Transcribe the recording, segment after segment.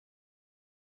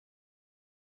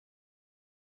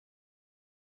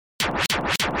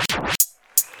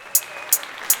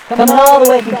Coming all the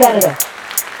way from Canada.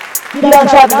 Feet on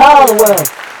traveling all the world.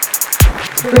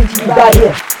 To bring to you right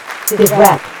here, this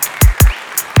rap.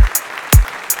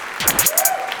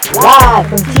 Live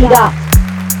from T-Dot.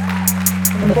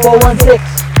 From the 416.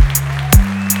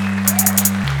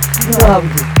 You know how we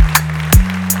do.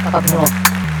 Up north.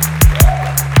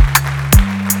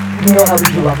 You know how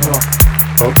we do up north.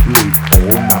 Up late,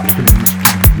 all night, working in the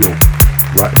studio.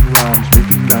 Writing rhymes,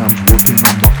 making rhymes, working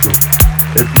on my flow.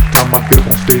 Every time I get up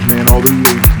on stage, man, all the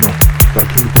ladies know that I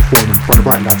came to perform in front of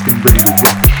bright lights, getting ready to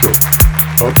rock the show.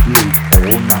 Up late,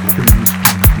 all night, working in the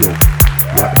studio.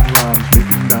 Writing rhymes,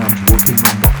 making rhymes, working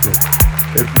on my flow.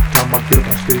 Every time I get up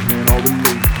on stage, man, all the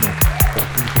ladies know that I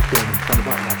came to perform in front of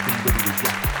bright lights, getting ready to rock the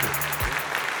show.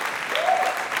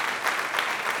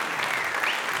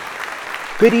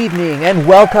 Good evening and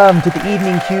welcome to the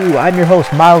Evening Queue. I'm your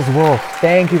host, Miles Wolfe.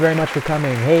 Thank you very much for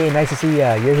coming. Hey, nice to see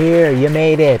ya. You're here. You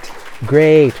made it.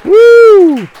 Great.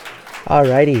 Woo!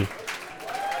 Alrighty.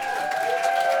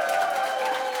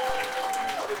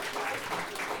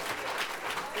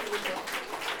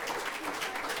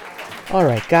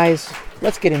 Alright, guys.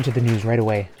 Let's get into the news right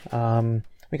away.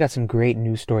 We got some great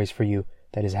news stories for you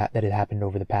that had happened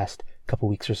over the past couple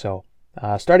weeks or so.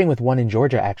 Starting with one in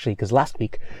Georgia, actually, because last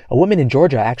week, a woman in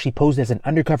Georgia actually posed as an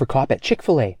undercover cop at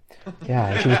Chick-fil-A. Yeah,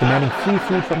 and she was demanding free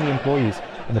food from the employees,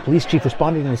 and the police chief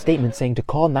responded in a statement saying to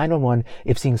call 911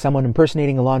 if seeing someone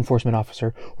impersonating a law enforcement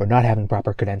officer or not having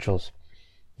proper credentials.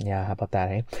 Yeah, how about that,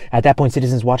 eh? At that point,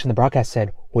 citizens watching the broadcast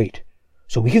said, wait,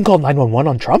 so we can call 911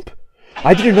 on Trump?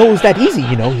 I didn't know it was that easy,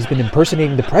 he's been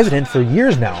impersonating the president for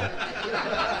years now.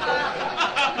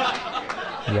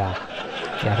 Yeah,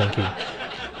 thank you.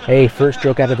 Hey, first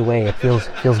joke out of the way. It feels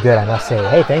good, I must say.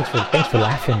 Hey, thanks for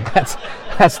laughing.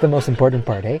 That's the most important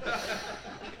part, eh?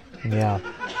 Yeah.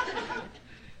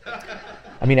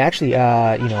 I mean, actually,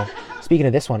 speaking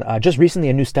of this one, just recently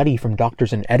a new study from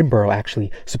doctors in Edinburgh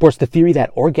actually supports the theory that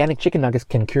organic chicken nuggets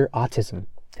can cure autism.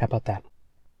 How about that?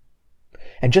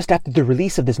 And just after the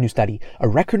release of this new study, a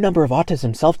record number of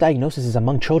autism self-diagnoses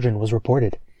among children was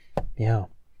reported. Yeah,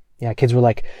 kids were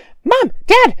like, Mom,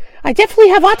 Dad, I definitely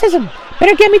have autism.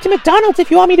 Better get me to McDonald's if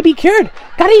you want me to be cured.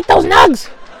 Gotta eat those nugs.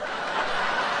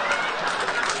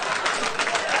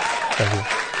 Thank you.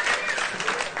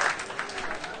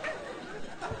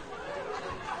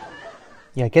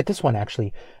 Yeah, get this one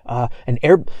actually.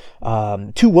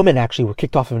 Two women actually were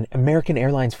kicked off of an American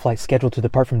Airlines flight scheduled to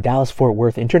depart from Dallas-Fort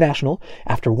Worth International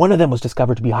after one of them was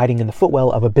discovered to be hiding in the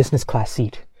footwell of a business class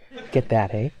seat. Get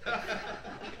that, hey?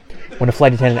 When a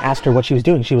flight attendant asked her what she was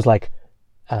doing, she was like,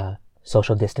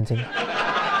 social distancing.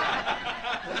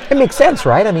 It makes sense,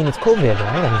 right? I mean, it's COVID, right?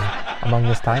 I mean, among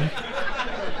this time.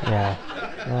 Yeah.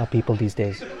 People these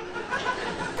days.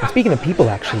 And speaking of people,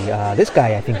 actually, this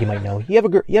guy I think you might know. You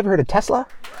ever heard of Tesla?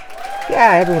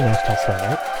 Yeah, everyone knows Tesla,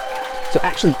 right? So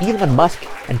actually, Elon Musk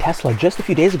and Tesla just a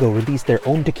few days ago released their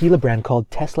own tequila brand called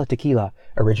Tesla Tequila.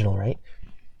 Original, right?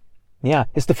 Yeah,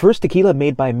 it's the first tequila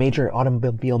made by a major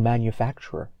automobile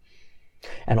manufacturer.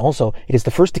 And also, it is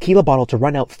the first tequila bottle to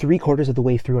run out 3/4 of the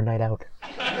way through a night out.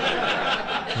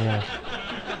 Yeah.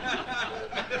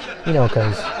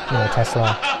 Because,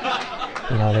 Tesla,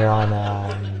 they're on,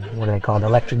 what are they called?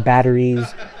 Electric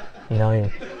batteries.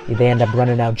 They end up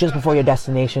running out just before your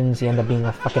destinations. You end up being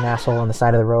a fucking asshole on the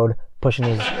side of the road, pushing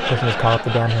his car up the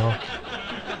damn hill.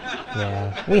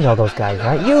 Yeah, we know those guys,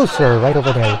 right? You, sir, right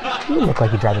over there. You look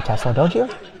like you drive a Tesla, don't you?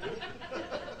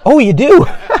 Oh, you do?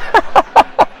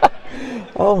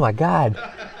 Oh my God,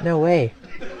 no way.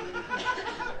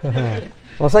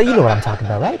 Well, so you know what I'm talking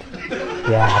about, right?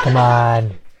 Yeah, come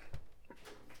on.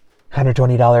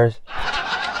 $120,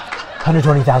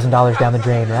 $120,000 down the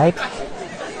drain, right?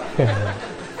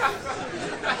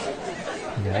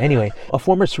 Anyway, a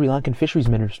former Sri Lankan fisheries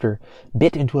minister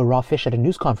bit into a raw fish at a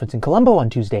news conference in Colombo on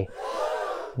Tuesday.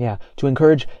 Yeah, to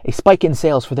encourage a spike in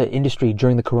sales for the industry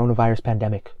during the coronavirus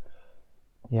pandemic.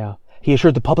 Yeah. He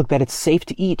assured the public that it's safe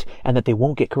to eat and that they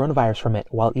won't get coronavirus from it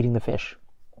while eating the fish.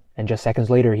 And just seconds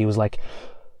later, he was like,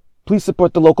 please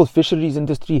support the local fisheries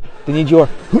industry. They need your...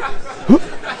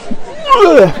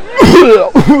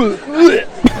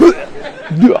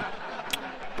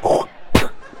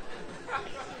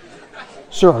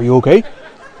 Sir, are you okay?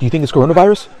 Do you think it's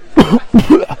coronavirus?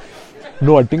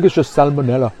 No, I think it's just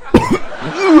salmonella.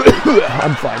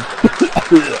 I'm fine.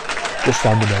 Just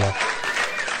salmonella.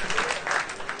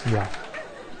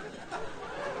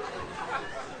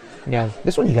 Yeah,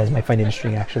 this one you guys might find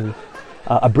interesting, actually.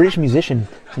 A British musician,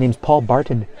 his name's Paul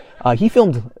Barton, he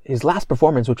filmed his last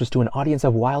performance, which was to an audience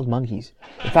of wild monkeys.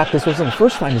 In fact, this wasn't the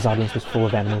first time his audience was full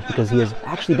of animals, because he has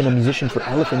actually been a musician for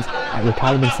elephants at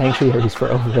retirement sanctuaries for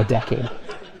over a decade.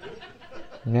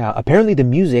 Yeah, apparently the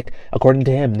music, according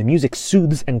to him, the music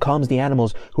soothes and calms the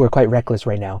animals who are quite reckless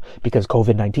right now because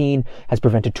COVID-19 has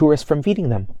prevented tourists from feeding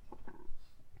them.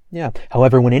 Yeah.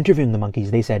 However, when interviewing the monkeys,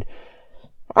 they said,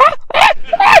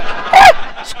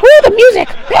 "Screw the music!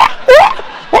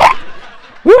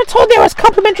 We were told there was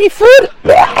complimentary food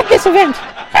at this event."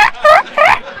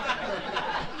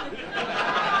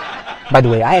 By the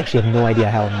way, I actually have no idea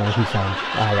how a monkey sounds.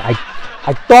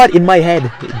 I thought in my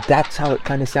head that's how it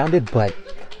kind of sounded, but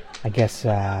I guess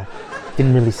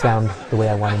didn't really sound the way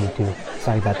I wanted it to.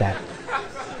 Sorry about that.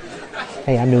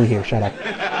 Hey, I'm new here. Shut up.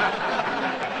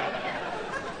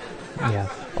 Yeah.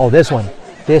 Oh, this one.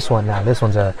 Now, this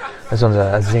one's a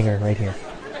zinger right here.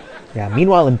 Yeah.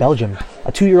 Meanwhile, in Belgium,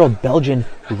 a 2-year-old Belgian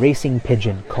racing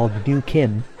pigeon called Du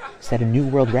Kim set a new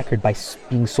world record by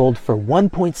being sold for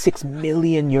 1.6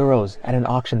 million euros at an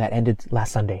auction that ended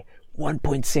last Sunday.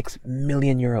 1.6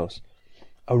 million euros.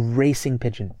 A racing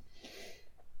pigeon.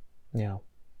 Yeah.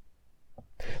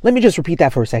 Let me just repeat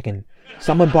that for a second.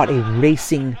 Someone bought a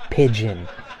racing pigeon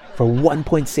for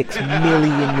 1.6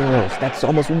 million euros. That's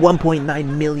almost $1.9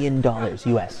 million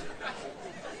US.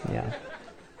 Yeah.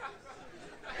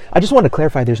 I just want to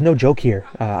clarify, there's no joke here.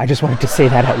 I just wanted to say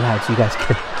that out loud so you guys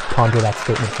could ponder that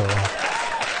statement for a while.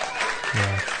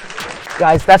 Yeah.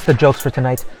 Guys, that's the jokes for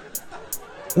tonight.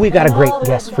 We've got a great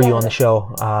guest for you on the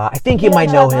show. I think you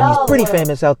might know him. He's pretty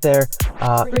famous out there.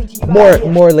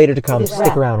 More later to come.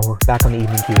 Stick around. We're back on the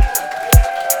evening queue.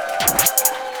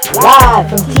 Live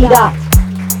from T-Dot,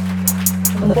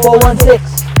 from the 416.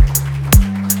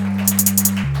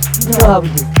 You know how we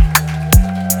do.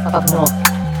 Up north.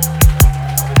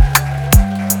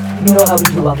 You know how we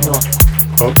do up north.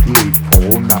 Up late,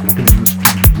 all night working in the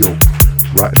studio,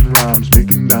 writing rhymes,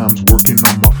 making dimes, working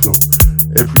on my flow.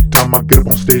 Every time I get up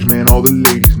on stage, man, all the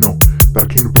ladies know that I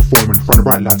came to perform in front of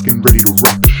bright lights, getting ready to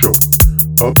rock the show.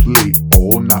 Up late,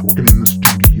 all night working in the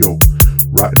studio,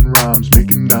 writing rhymes,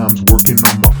 making dimes, working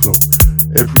on my flow.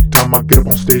 Every time I get up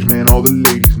on stage, man, all the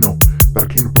ladies know that I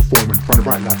came to perform in front of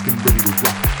bright lights, getting ready to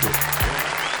rock the show.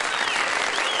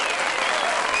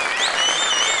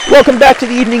 Welcome back to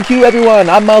the evening queue, everyone.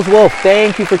 I'm Miles Wolfe.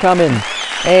 Thank you for coming.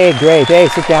 Hey, great. Hey,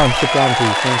 sit down, please.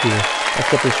 Thank you. Let's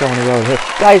get this show on the road. Hey,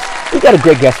 guys, we've got a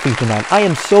great guest for you tonight. I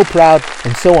am so proud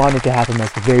and so honored to have him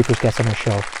as the very first guest on our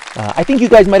show. I think you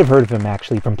guys might have heard of him,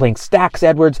 actually, from playing Stax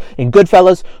Edwards in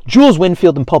Goodfellas, Jules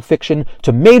Winfield in Pulp Fiction,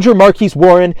 to Major Marquise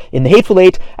Warren in The Hateful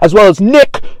Eight, as well as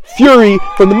Nick Fury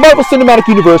from the Marvel Cinematic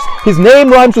Universe. His name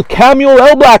rhymes with Samuel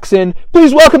L. Jackson.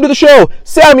 Please welcome to the show,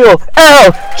 Samuel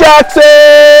L. Jackson!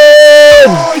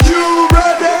 Are you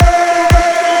ready?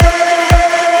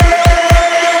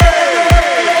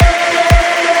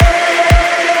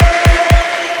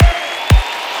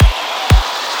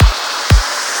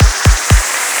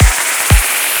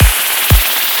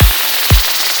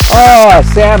 Oh,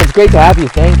 Sam, it's great to have you.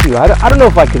 Thank you. I don't know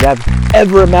if I could have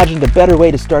ever imagined a better way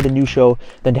to start a new show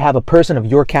than to have a person of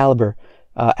your caliber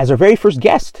as our very first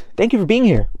guest. Thank you for being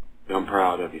here. I'm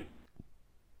proud of you.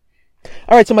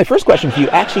 All right, so my first question for you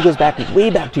actually goes back way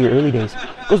back to your early days.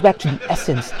 It goes back to the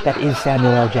essence that is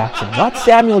Samuel L. Jackson. Not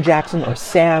Samuel Jackson or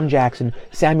Sam Jackson,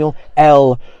 Samuel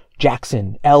L.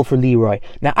 Jackson, L for Leroy.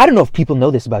 Now, I don't know if people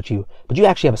know this about you, but you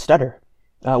actually have a stutter.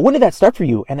 When did that start for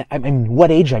you? And I mean,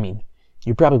 what age, I mean?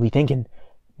 You're probably thinking,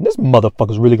 this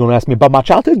motherfucker's really going to ask me about my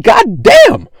childhood? God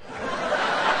damn!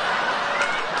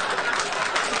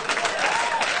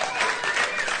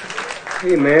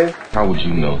 Hey, man. How would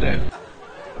you know that?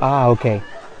 Ah, okay.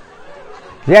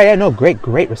 Yeah, no,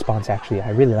 great response, actually. I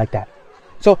really like that.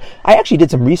 So, I actually did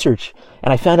some research,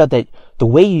 and I found out that the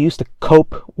way you used to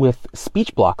cope with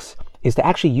speech blocks is to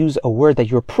actually use a word that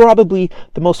you're probably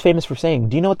the most famous for saying.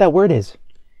 Do you know what that word is?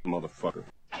 Motherfucker.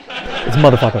 It's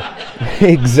motherfucker.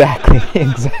 Exactly.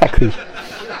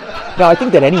 Now, I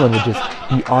think that anyone would just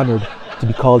be honored to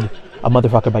be called a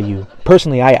motherfucker by you.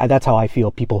 Personally, I that's how I feel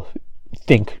people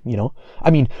think, you know?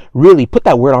 I mean, really, put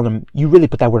that word on them. You really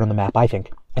put that word on the map, I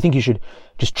think. I think you should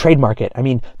just trademark it. I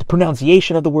mean, the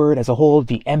pronunciation of the word as a whole,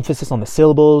 the emphasis on the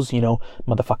syllables, you know,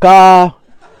 motherfucker,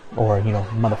 or, you know,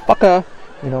 motherfucker,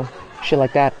 you know, shit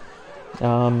like that.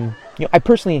 You know, I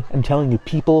personally am telling you,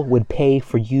 people would pay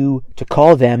for you to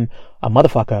call them a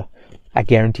motherfucker. I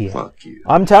guarantee it. Fuck you.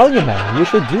 I'm telling you, man. You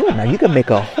should do it, man. You can make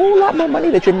a whole lot more money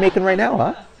that you're making right now,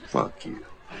 huh? Fuck you.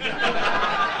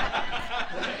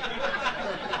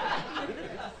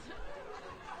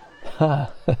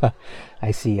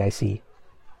 I see.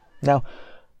 Now,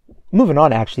 moving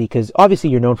on, actually, because obviously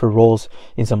you're known for roles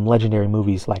in some legendary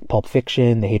movies like Pulp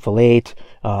Fiction, The Hateful Eight,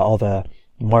 all the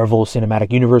Marvel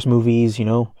Cinematic Universe movies, you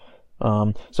know.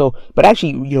 But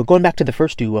actually, you know, going back to the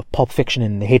first two of Pulp Fiction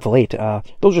and The Hateful Eight,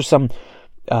 those are some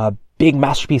big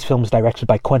masterpiece films directed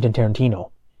by Quentin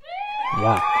Tarantino.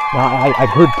 Yeah. Now, I've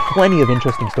heard plenty of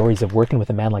interesting stories of working with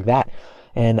a man like that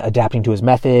and adapting to his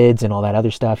methods and all that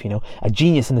other stuff, a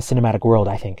genius in the cinematic world,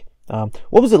 I think.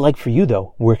 What was it like for you,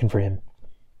 though, working for him?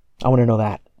 I want to know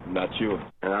that. Not you,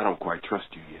 and I don't quite trust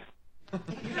you yet.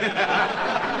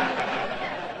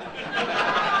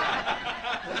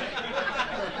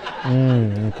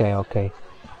 Okay.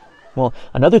 Well,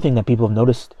 another thing that people have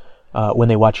noticed when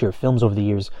they watch your films over the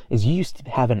years is you used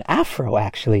to have an afro,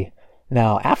 actually.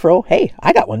 Now, afro, hey,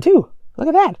 I got one too. Look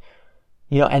at that.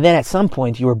 And then at some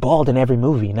point you were bald in every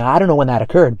movie. Now, I don't know when that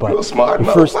occurred, but You're smart,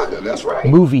 your first that's right.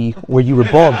 movie where you were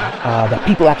bald that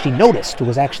people actually noticed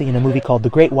was actually in a movie called The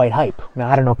Great White Hype. Now,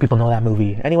 I don't know if people know that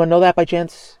movie. Anyone know that by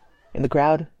chance? In the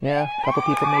crowd? Yeah, a couple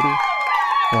people maybe?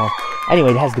 Well,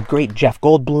 anyway, it has the great Jeff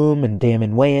Goldblum and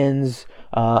Damon Wayans,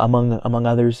 among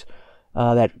others,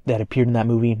 that appeared in that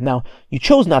movie. Now, you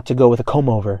chose not to go with a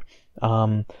comb-over.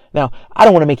 Now, I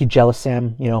don't want to make you jealous,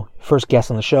 Sam. First guest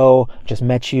on the show, just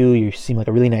met you. You seem like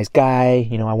a really nice guy.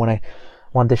 I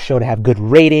want this show to have good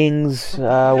ratings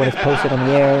when it's posted on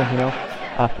the air.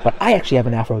 But I actually have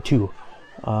an afro too.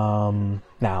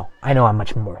 Now, I know I'm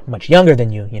much younger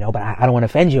than you. But I don't want to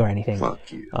offend you or anything.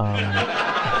 Fuck you.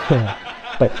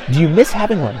 But do you miss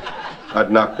having one?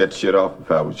 I'd knock that shit off if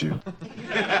I was you.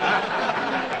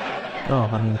 Oh,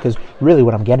 because really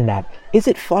what I'm getting at, is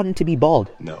it fun to be bald?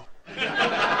 No.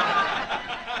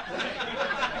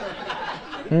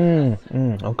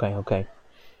 Okay.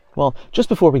 Well, just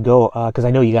before we go, because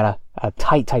I know you got a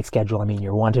tight schedule.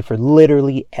 You're wanted for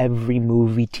literally every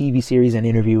movie, TV series, and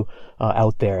interview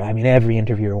out there. Every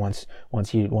interviewer wants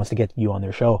to get you on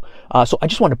their show. So I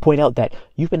just want to point out that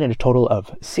you've been in a total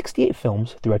of 68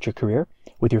 films throughout your career,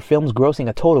 with your films grossing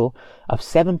a total of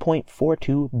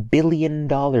 $7.42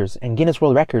 billion. And Guinness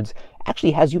World Records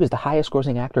actually has you as the highest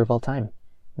grossing actor of all time.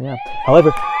 Yeah.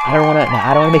 However, I don't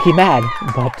want to make you mad,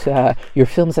 but your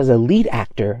films as a lead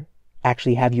actor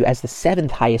actually have you as the 7th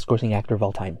highest grossing actor of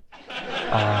all time.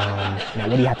 Now,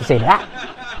 what do you have to say to that?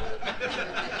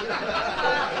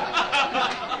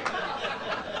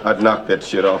 I'd knock that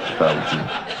shit off if I was you.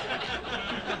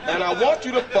 And I want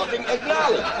you to fucking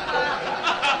acknowledge.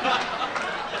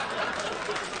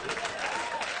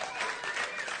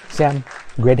 Sam,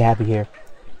 great to have you here.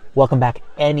 Welcome back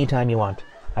anytime you want.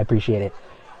 I appreciate it.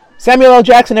 Samuel L.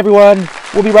 Jackson, everyone.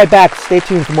 We'll be right back. Stay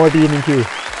tuned for more of the Evening Q.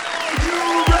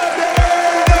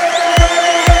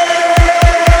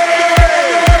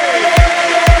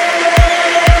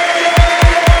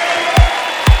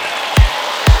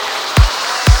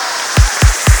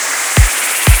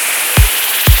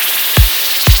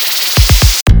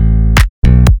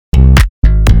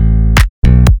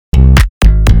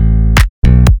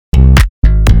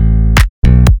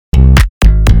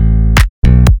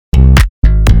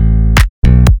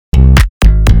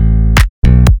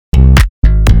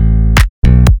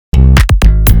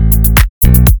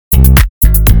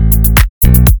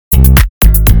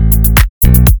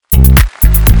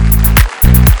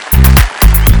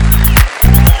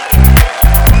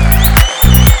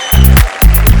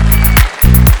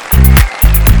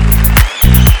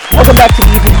 Welcome back to the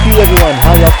Evening Q, everyone.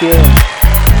 How y'all feeling?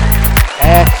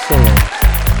 Excellent.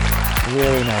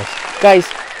 Really nice. Guys,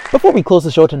 before we close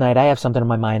the show tonight, I have something on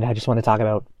my mind I just want to talk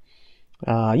about.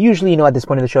 Usually, at this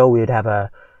point of the show, we would have a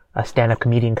stand-up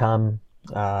comedian come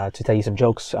to tell you some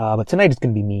jokes. But tonight it's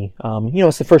going to be me.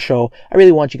 It's the first show. I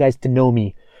really want you guys to know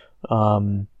me.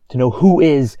 To know who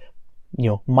is,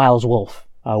 Miles Wolfe.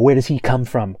 Where does he come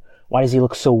from? Why does he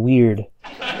look so weird?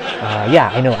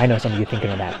 Yeah, I know some of you thinking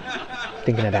of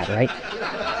that, right?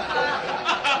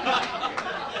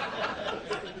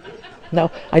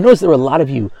 Now, I noticed there were a lot of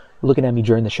you looking at me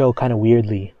during the show kind of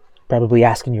weirdly, probably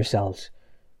asking yourselves,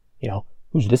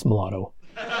 who's this mulatto?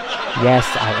 Yes,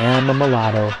 I am a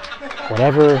mulatto.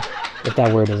 Whatever, if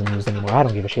that word isn't used anymore, I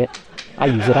don't give a shit. I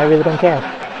use it, I really don't care.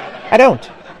 I don't.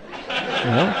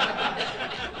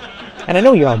 And I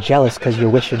know you're all jealous because you're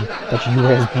wishing that you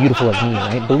were as beautiful as me,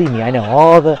 right? Believe me, I know.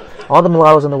 All the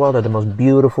mulattoes in the world are the most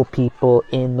beautiful people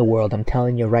in the world. I'm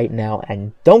telling you right now.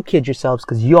 And don't kid yourselves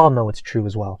because you all know it's true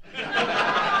as well.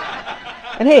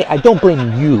 And hey, I don't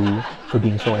blame you for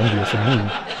being so envious of me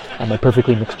and my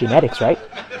perfectly mixed genetics, right?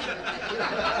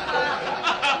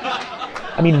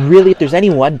 Really, if there's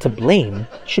anyone to blame,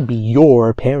 it should be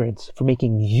your parents for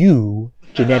making you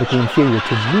genetically inferior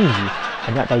to me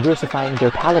and not diversifying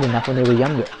their palate enough when they were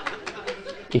younger.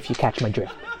 If you catch my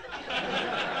drift.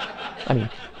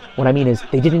 What I mean is,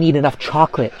 they didn't eat enough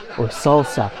chocolate, or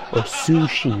salsa, or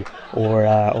sushi,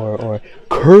 or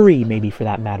curry, maybe for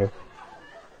that matter.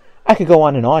 I could go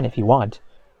on and on if you want.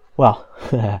 Well,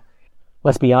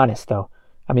 Let's be honest, though.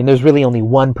 I mean, there's really only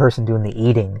one person doing the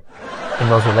eating in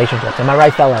those relationships. Am I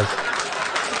right, fellas?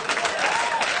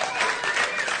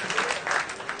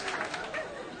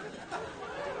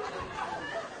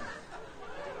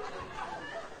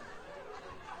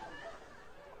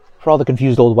 For all the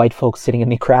confused old white folks sitting in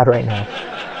the crowd right now,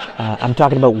 I'm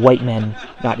talking about white men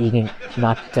not eating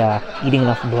enough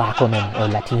black women or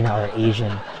Latina or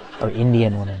Asian or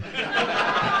Indian women.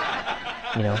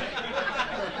 You know,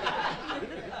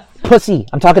 pussy.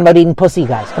 I'm talking about eating pussy,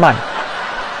 guys. Come on.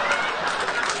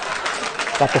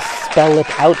 Got to spell it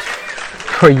out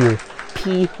for you.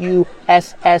 Pussy.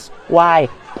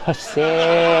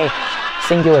 Pussy.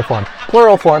 Singular form.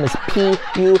 Plural form is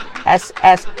Pussies.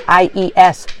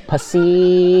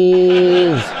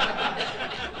 Pussies.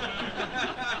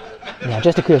 Yeah,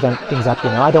 just to clear things up,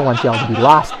 I don't want y'all to be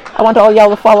lost. I want all y'all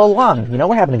to follow along.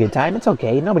 We're having a good time. It's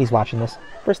okay. Nobody's watching this.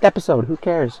 First episode. Who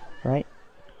cares, right?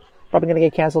 Probably gonna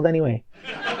get canceled anyway.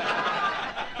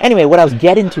 Anyway, what I was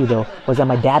getting to, though, was that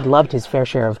my dad loved his fair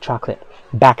share of chocolate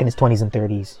back in his 20s and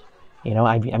 30s.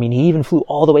 I mean, he even flew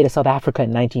all the way to South Africa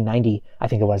in 1990, I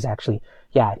think it was, actually.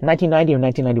 Yeah, 1990 or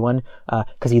 1991,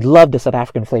 because he loved the South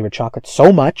African flavored chocolate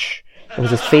so much, it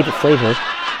was his favorite flavor,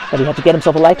 that he had to get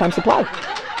himself a lifetime supply.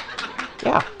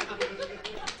 Yeah.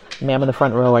 Ma'am in the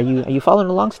front row, are you following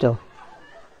along still?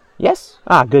 Yes?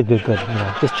 Ah, good.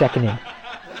 Just checking in.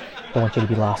 Don't want you to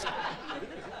be lost.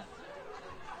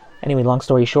 Anyway, long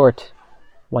story short,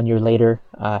 1 year later,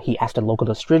 he asked a local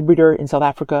distributor in South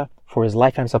Africa for his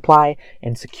lifetime supply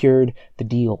and secured the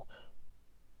deal.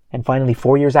 And finally,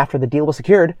 4 years after the deal was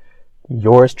secured,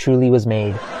 yours truly was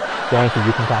made. Thank you.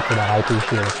 You can clap for that. I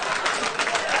appreciate it.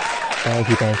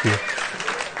 Thank you.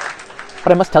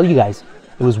 But I must tell you guys,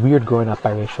 it was weird growing up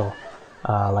biracial,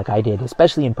 like I did,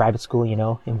 especially in private school,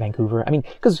 in Vancouver. I mean,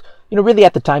 because, really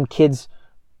at the time, kids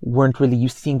weren't really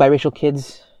used to seeing biracial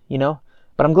kids,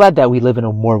 But I'm glad that we live in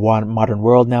a more modern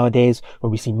world nowadays, where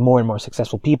we see more and more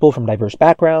successful people from diverse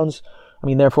backgrounds. I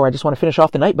mean, therefore, I just want to finish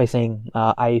off the night by saying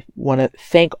I want to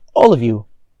thank all of you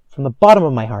from the bottom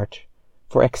of my heart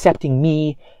for accepting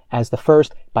me as the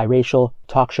first biracial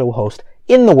talk show host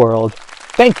in the world.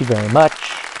 Thank you very much.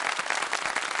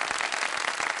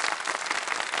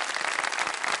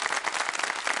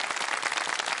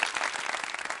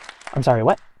 I'm sorry,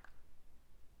 what?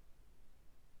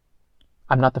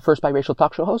 I'm not the first biracial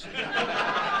talk show host?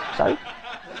 Sorry?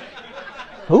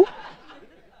 Who?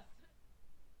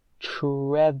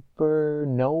 Trevor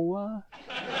Noah?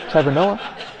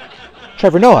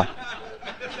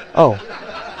 Oh.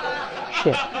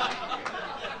 Shit.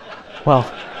 Well,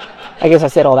 I guess I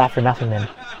said all that for nothing then.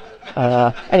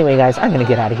 Anyway, guys, I'm gonna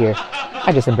get out of here.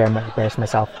 I just embarrassed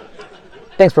myself.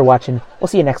 Thanks for watching. We'll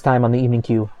see you next time on the Evening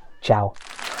Q. Ciao.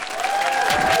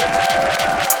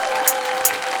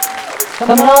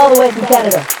 Coming all the way from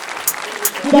Canada.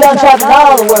 Get on top of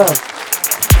all the world.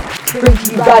 Bring to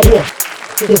you right here.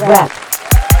 This rap.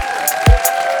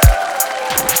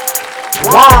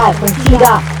 Live from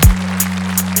T-Dot.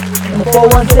 In the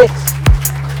 416.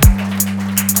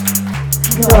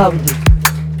 You know how we do.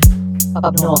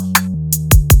 Up north.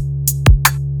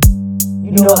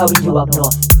 You know how we do up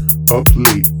north. Up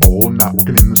late, all night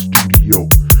working in the studio.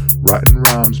 Writing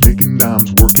rhymes, making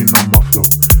dimes, working on my flow.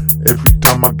 Every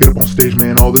time I get up on stage,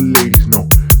 man, all the ladies know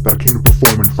that I came to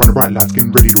perform in front of bright lights,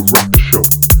 getting ready to rock the show.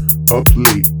 Up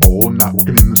late, all night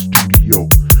working in the studio.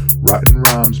 Writing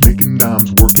rhymes, making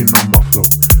dimes, working on my flow.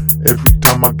 Every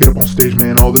time I get up on stage,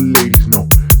 man, all the ladies know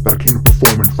that I came to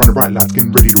perform in front of bright lights, getting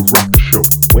ready to rock the show.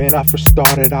 When I first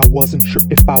started, I wasn't sure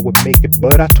if I would make it,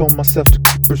 but I told myself to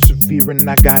keep persevering.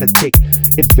 I gotta take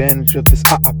advantage of this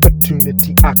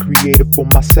opportunity I created for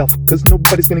myself, cause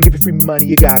nobody's gonna give you free money,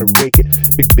 you gotta rake it.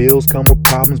 Big bills come with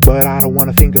problems, but I don't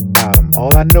wanna think about them.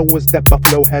 All I know is that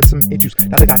Buffalo had some issues,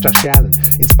 now they got Josh Allen,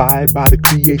 inspired by the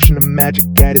creation of magic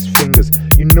at his fingers.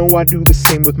 You know I do the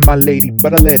same with my lady,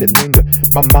 but I let it linger.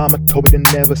 My mama told me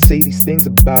to never say these things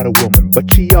about a woman,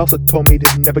 but she also told me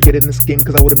to never get in this game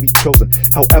cause I wouldn't be chosen.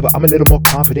 However, I'm a little more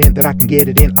confident that I can get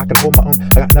it in. I can hold my own.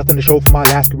 I got nothing to show for my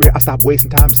last career. I stopped wasting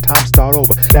time. It's time to start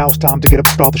over. Now it's time to get up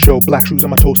and start the show. Black shoes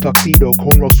on my toes, tuxedo,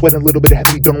 cornrow, sweating a little bit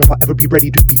heavily. Don't know if I'll ever be ready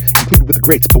to be included with the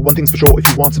greats. But one thing's for sure, if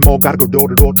you want some more, gotta go door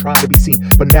to door trying to be seen.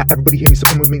 But now everybody hear me, so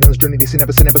come with me on this journey. They say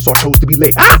never saw, chose to be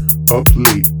late. Up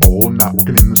late, all night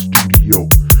working in the studio.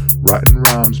 Writing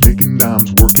rhymes, making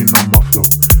dimes, working on my flow.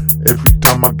 Every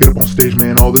time I get up on stage,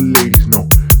 man, all the ladies know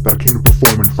that I came to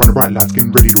perform in front of bright lights, getting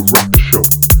ready to rock the show.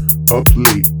 Up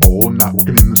late, all night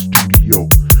working in the studio.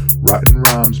 Writing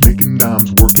rhymes, making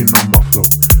dimes, working on my flow.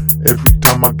 Every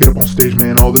time I get up on stage,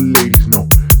 man, all the ladies know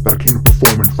But I came to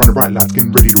perform in front of bright lights,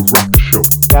 getting ready to rock the show.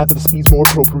 Now that the speed's more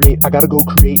appropriate, I gotta go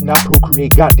create, not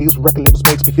procreate. Got deals with record labels,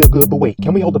 makes me feel good, but wait,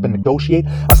 can we hold up and negotiate?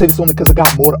 I say this only cause I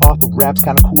got more to offer. Rap's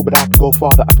kinda cool, but I can go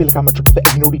farther. I feel like I'm a triple threat,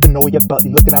 you don't even know your butt.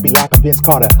 You looking at me like I'm Vince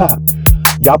Carter, haha.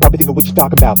 Y'all probably thinking what you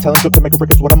talking about. Telling jokes to make a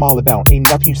record's what I'm all about. Ain't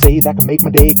nothing you say that can make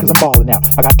my day, cause I'm ballin' out.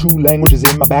 I got 2 languages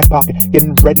in my back pocket,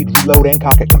 getting ready to reload and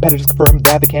cock it. Competitors confirm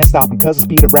that they can't stop them, cause the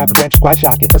speed of rap French is quite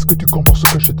shocking. Est-ce que tu comprends ce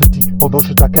que je te dis? Pendant que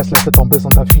je t'accasse la tête en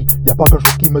baisant ta fille. Y'a pas grand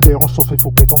chose qui me dérange sauf les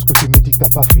faux prétences que tu me dis que t'as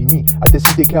pas fini. À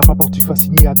décider quel rapport tu fasses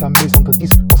signer à ta maison de 10.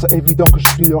 Quand c'est évident que je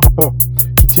suis le rappeur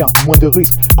qui tient moins de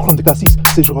risques. Chronique à 6,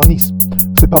 séjour à Nice.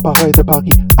 C'est pas pareil de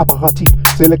Paris, apparatif.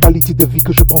 C'est la qualité de vie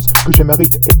que je pense que je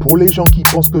mérite. Et pour les gens qui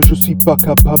pensent que je suis pas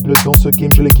capable dans ce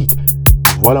game, je les quitte.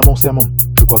 Voilà mon sermon,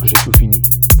 je crois que j'ai tout fini.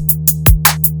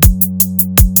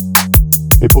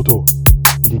 Et poto,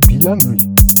 il est bilingue lui.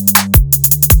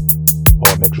 Oh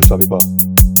mec, je savais pas.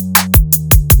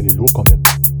 Il est lourd quand même.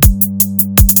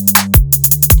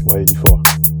 Ouais, il est fort.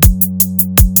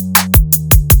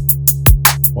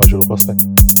 Moi, je le respecte.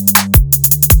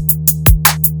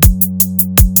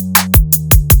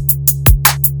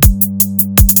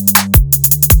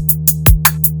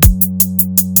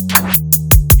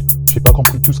 J'ai pas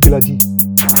compris tout ce qu'il a dit,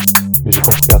 mais j'ai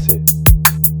compris assez.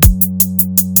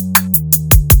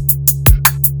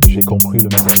 J'ai compris le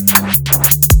message.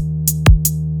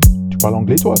 Tu parles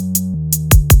anglais, toi?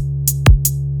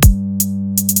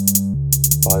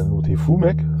 Bah, non, t'es fou,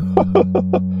 mec.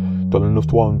 Dans le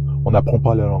 9-3, on n'apprend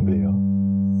pas l'anglais. Hein.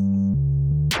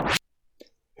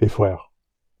 Hé frère,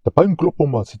 t'as pas une clope pour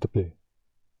moi, s'il te plaît?